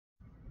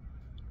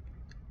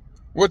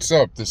What's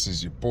up? This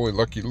is your boy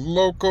Lucky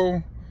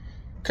Loco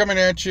coming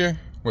at you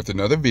with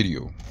another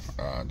video.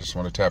 Just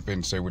want to tap in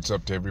and say what's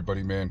up to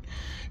everybody, man.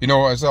 You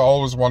know, as I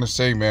always want to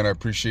say, man, I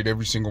appreciate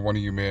every single one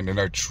of you, man, and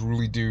I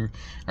truly do.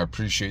 I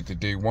appreciate the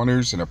day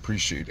oneers and I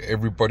appreciate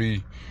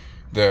everybody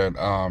that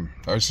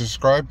I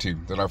subscribe to,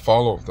 that I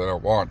follow, that I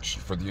watch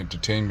for the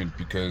entertainment,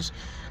 because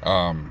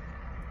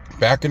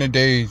back in the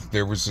day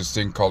there was this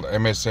thing called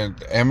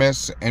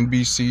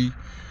MSNBC.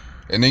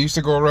 And they used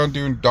to go around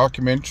doing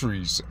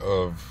documentaries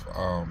of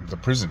the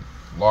prison,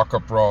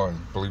 Lockup Raw, I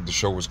believe the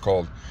show was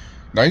called.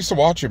 And I used to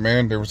watch it,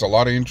 man. There was a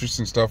lot of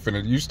interesting stuff. And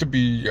it used to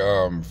be,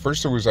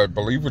 first it was, I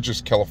believe, was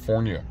just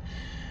California.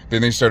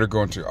 Then they started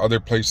going to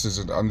other places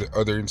and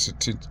other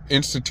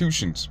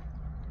institutions.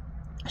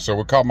 So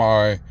what caught my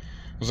eye, I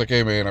was like,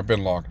 hey, man, I've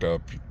been locked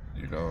up.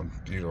 You know,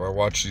 I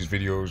watch these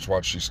videos,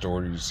 watch these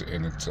stories,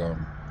 and it's,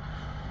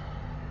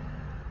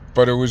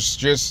 but it was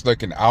just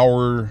like an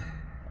hour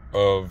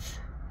of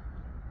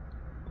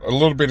a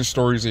little bit of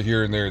stories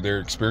here and there, their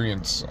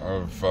experience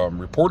of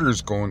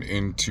reporters going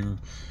into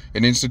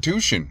an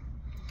institution.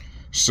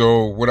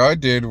 So what I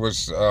did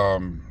was,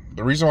 the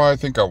reason why I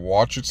think I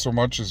watch it so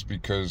much is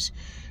because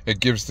it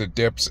gives the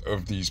depths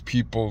of these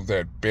people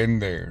that been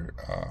there,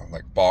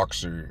 like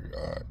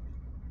Boxer,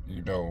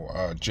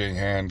 Jay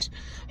Hands,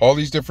 all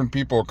these different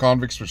people,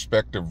 Convicts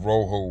Perspective,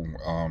 Rojo,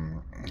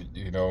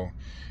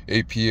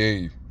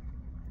 APA,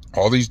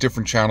 all these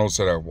different channels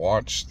that I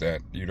watch, that,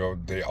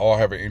 they all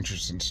have an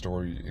interesting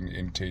story and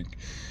intake.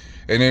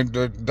 And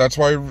that's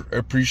why I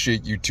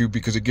appreciate YouTube,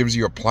 because it gives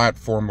you a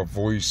platform, a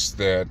voice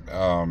that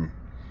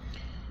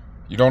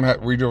we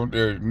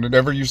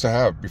never used to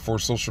have before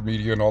social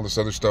media and all this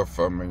other stuff.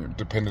 It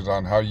depended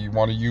on how you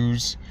want to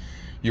use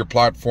your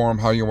platform,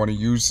 how you want to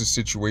use the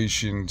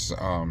situations.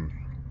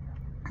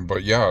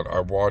 But yeah, I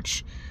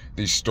watch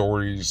these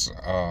stories,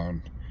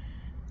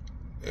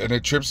 and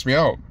it trips me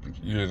out,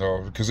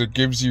 because it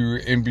gives you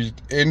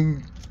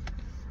in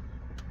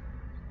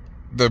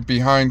the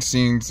behind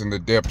scenes and the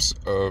depths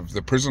of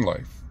the prison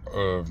life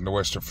of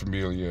Nuestra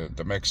Familia,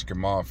 the Mexican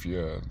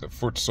Mafia, the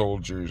foot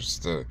soldiers,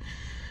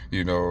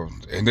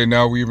 and then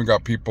now we even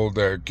got people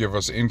that give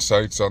us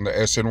insights on the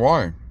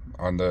SNY,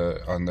 on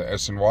the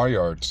SNY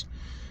yards,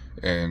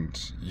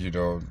 and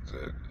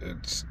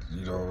it's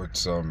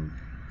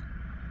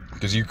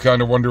because you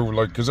kind of wonder,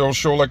 like, because it'll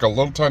show like a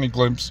little tiny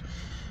glimpse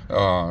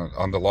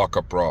on the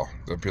Lockup Raw.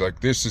 They'll be like,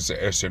 this is the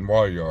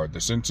SNY yard,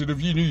 the sensitive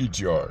needs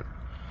yard,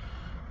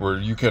 where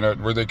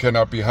they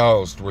cannot be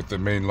housed with the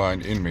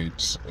mainline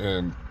inmates.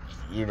 And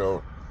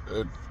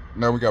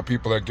now we got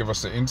people that give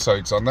us the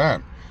insights on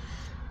that,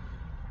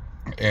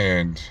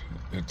 and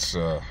it's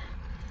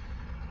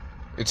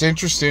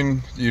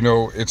interesting.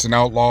 It's an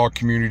outlaw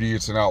community,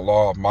 it's an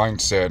outlaw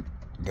mindset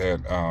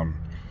that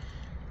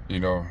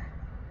and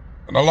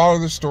a lot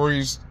of the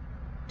stories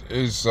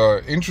is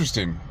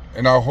interesting.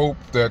 And I hope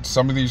that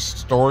some of these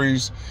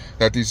stories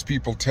that these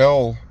people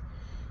tell,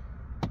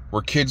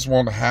 where kids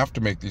won't have to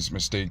make these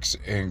mistakes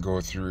and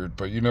go through it.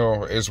 But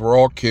as we're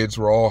all kids,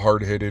 we're all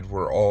hard-headed,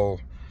 we're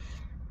all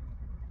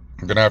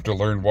gonna have to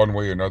learn one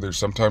way or another.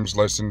 Sometimes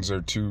lessons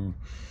are too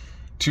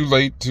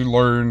late to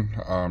learn.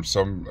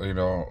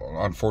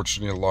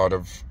 Unfortunately, a lot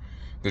of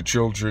the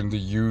children, the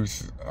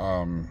youth,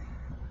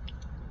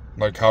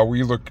 like how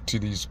we look to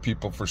these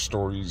people for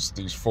stories,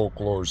 these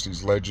folklores,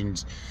 these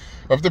legends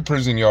of the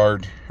prison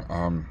yard.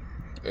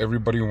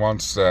 Everybody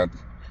wants that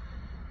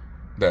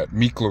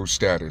Miklo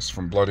status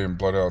from Blood In,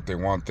 Blood Out. They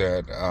want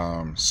that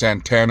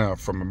Santana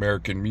from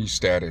American Me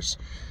status.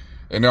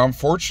 And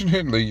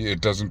unfortunately,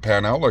 it doesn't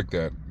pan out like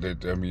that.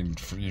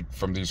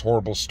 From these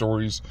horrible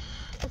stories,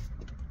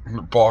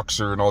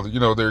 Boxer and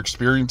all their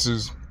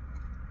experiences,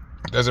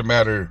 it doesn't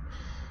matter.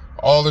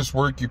 All this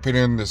work you put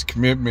in, this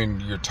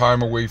commitment, your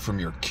time away from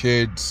your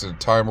kids, the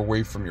time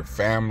away from your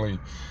family,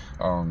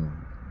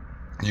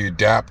 you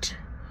adapt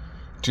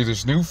to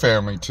this new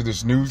family, to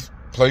this new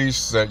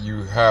place that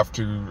you have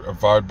to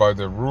abide by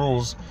the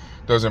rules.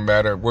 Doesn't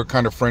matter what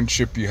kind of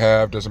friendship you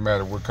have, doesn't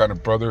matter what kind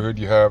of brotherhood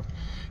you have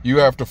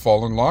to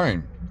fall in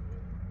line.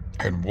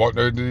 And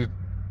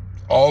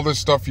all this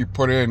stuff you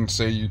put in,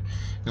 say you're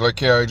like,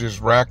 yeah, I just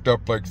racked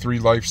up like 3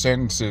 life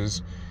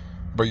sentences,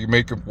 but you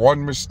make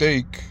one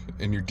mistake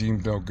and you're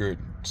deemed no good.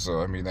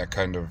 So that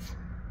kind of,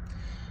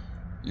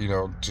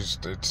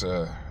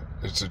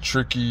 it's a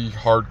tricky,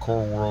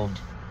 hardcore world.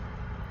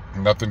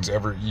 Nothing's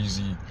ever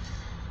easy.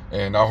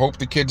 And I hope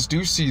the kids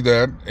do see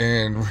that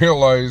and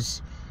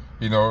realize,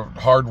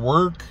 hard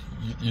work,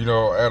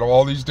 at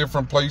all these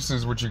different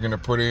places, what you're going to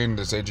put in,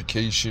 this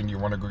education, you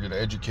want to go get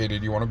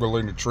educated, you want to go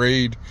learn a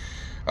trade,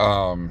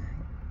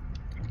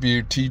 be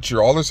a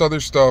teacher, all this other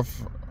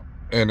stuff.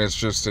 And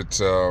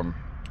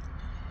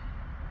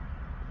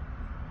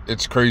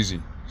it's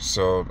crazy.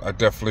 So I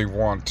definitely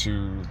want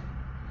to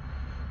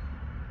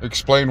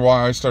explain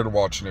why I started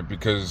watching it,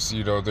 because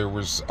there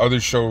was other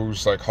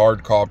shows like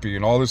Hard Copy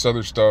and all this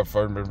other stuff.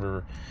 I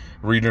remember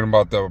reading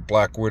about the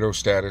Black Widow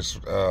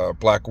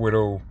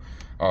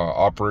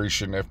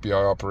operation,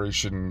 FBI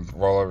operation,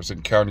 while I was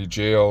in county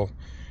jail,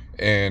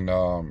 and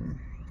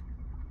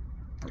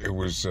it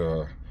was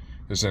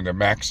in a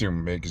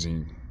Maxim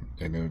magazine,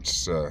 and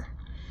it's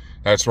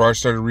that's where I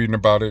started reading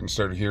about it and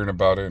started hearing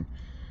about it.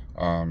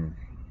 And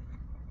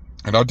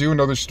I'll do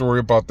another story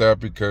about that,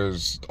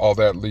 because all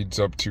that leads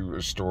up to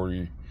a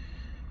story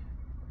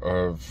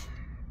of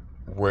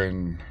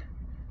when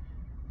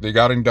they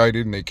got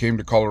indicted and they came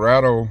to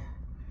Colorado,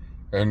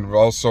 and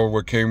also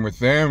what came with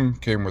them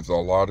came with a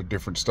lot of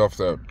different stuff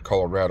that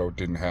Colorado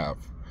didn't have.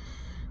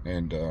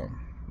 And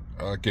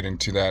I'll get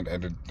into that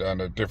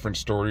on a different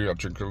story. I'll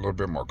drink a little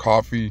bit more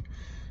coffee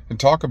and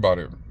talk about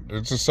it.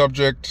 It's a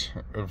subject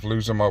of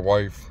losing my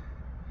wife.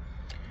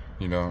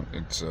 You know,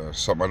 it's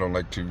something I don't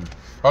like to,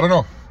 I don't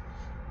know.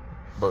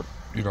 But,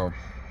 you know,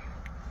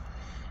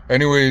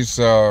 anyways,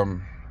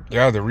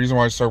 yeah, the reason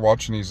why I started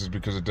watching these is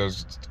because it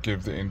does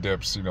give the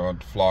in-depths, you know, on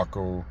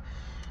Flacco,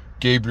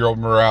 Gabriel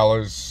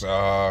Morales,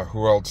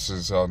 who else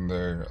is on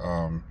there?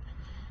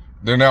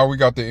 Then now we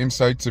got the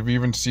insights of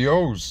even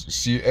ex-COs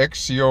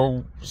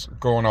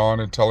going on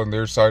and telling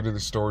their side of the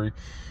story,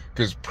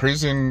 because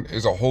prison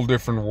is a whole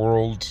different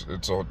world.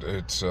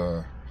 It's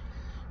no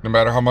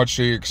matter how much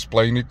they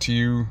explain it to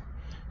you,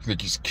 like,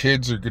 these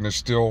kids are gonna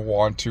still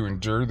want to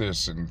endure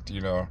this. And,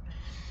 you know,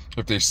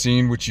 if they've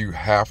seen what you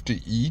have to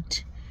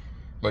eat,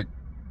 like,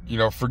 you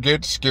know,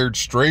 forget scared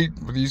straight.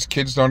 These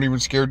kids aren't even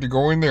scared to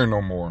go in there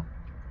no more.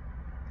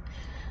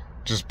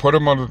 Just put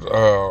them on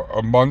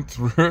a month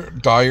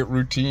diet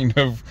routine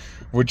of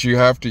what you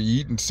have to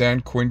eat in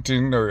San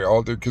Quentin or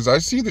all there. Because I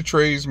see the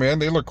trays, man,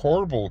 they look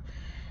horrible.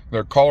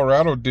 The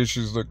Colorado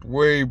dishes look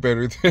way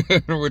better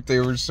than what they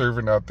were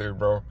serving out there,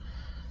 bro.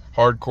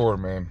 Hardcore,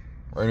 man.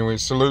 Anyway,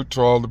 salute to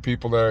all the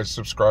people that I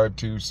subscribe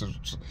to.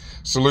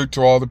 Salute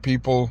to all the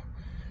people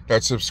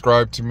that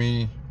subscribe to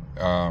me.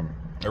 I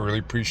really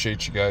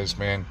appreciate you guys,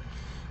 man.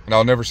 And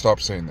I'll never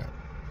stop saying that.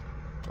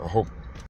 I hope